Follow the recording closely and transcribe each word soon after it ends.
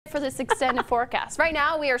for this extended forecast. Right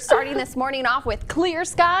now we are starting this morning off with clear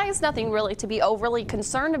skies, nothing really to be overly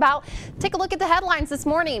concerned about. Take a look at the headlines this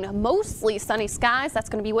morning. Mostly sunny skies. That's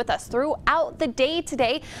going to be with us throughout the day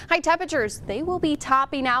today. High temperatures, they will be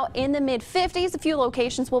topping out in the mid 50s. A few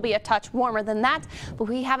locations will be a touch warmer than that, but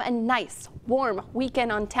we have a nice warm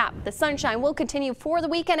weekend on tap. The sunshine will continue for the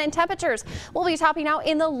weekend and temperatures will be topping out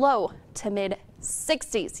in the low to mid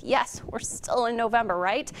 60s. Yes, we're still in November,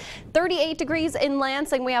 right? 38 degrees in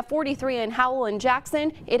Lansing. We have 43 in Howell and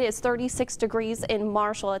Jackson. It is 36 degrees in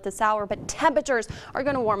Marshall at this hour, but temperatures are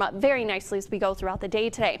going to warm up very nicely as we go throughout the day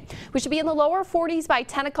today. We should be in the lower 40s by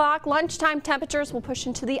 10 o'clock. Lunchtime temperatures will push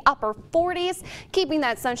into the upper 40s, keeping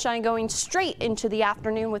that sunshine going straight into the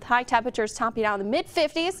afternoon with high temperatures topping out in the mid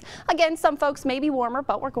 50s. Again, some folks may be warmer,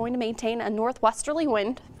 but we're going to maintain a northwesterly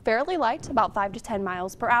wind, fairly light, about 5 to 10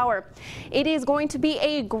 miles per hour. It is going to be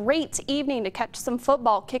a great evening to catch some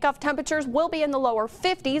football. Kickoff temperatures will be in the lower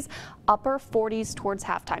 50s, upper 40s towards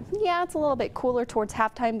halftime. Yeah, it's a little bit cooler towards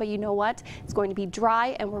halftime, but you know what? It's going to be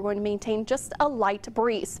dry and we're going to maintain just a light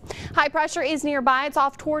breeze. High pressure is nearby. It's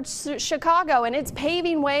off towards Chicago and it's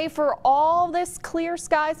paving way for all this clear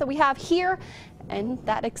skies that we have here. And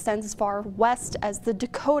that extends as far west as the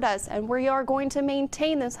Dakotas, and we are going to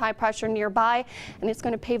maintain this high pressure nearby, and it's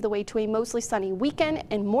going to pave the way to a mostly sunny weekend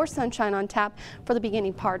and more sunshine on tap for the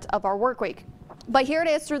beginning part of our work week. But here it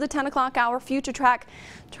is through the 10 o'clock hour. Future track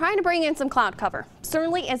trying to bring in some cloud cover.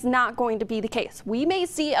 Certainly is not going to be the case. We may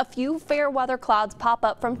see a few fair weather clouds pop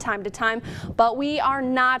up from time to time, but we are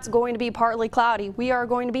not going to be partly cloudy. We are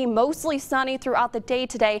going to be mostly sunny throughout the day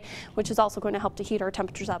today, which is also going to help to heat our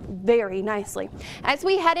temperatures up very nicely. As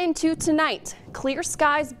we head into tonight, clear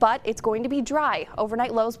skies, but it's going to be dry.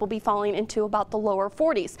 Overnight lows will be falling into about the lower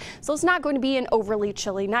 40s, so it's not going to be an overly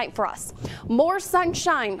chilly night for us. More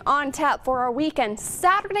sunshine on tap for our weekend.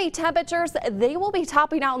 Saturday temperatures, they will be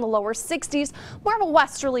topping out in the lower 60s. More of a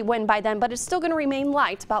westerly wind by then, but it's still going to remain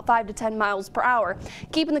light, about 5 to 10 miles per hour.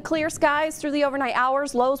 Keeping the clear skies through the overnight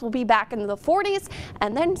hours, lows will be back into the 40s.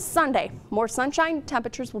 And then Sunday, more sunshine,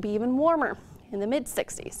 temperatures will be even warmer in the mid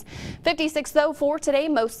 60s. 56 though for today,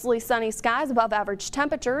 mostly sunny skies, above average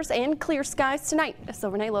temperatures, and clear skies tonight. This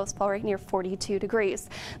overnight lows fall right near 42 degrees.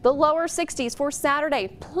 The lower 60s for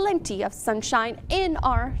Saturday, plenty of sunshine in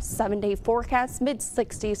our 7-day forecast. Mid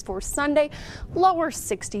 60s for Sunday, lower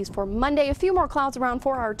 60s for Monday. A few more clouds around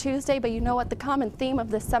for our Tuesday, but you know what the common theme of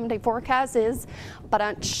this 7-day forecast is?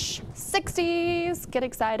 60s. Get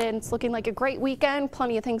excited. It's looking like a great weekend.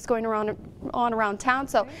 Plenty of things going around town.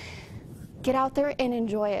 So get out there and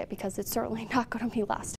enjoy it, because it's certainly not going to be lasting.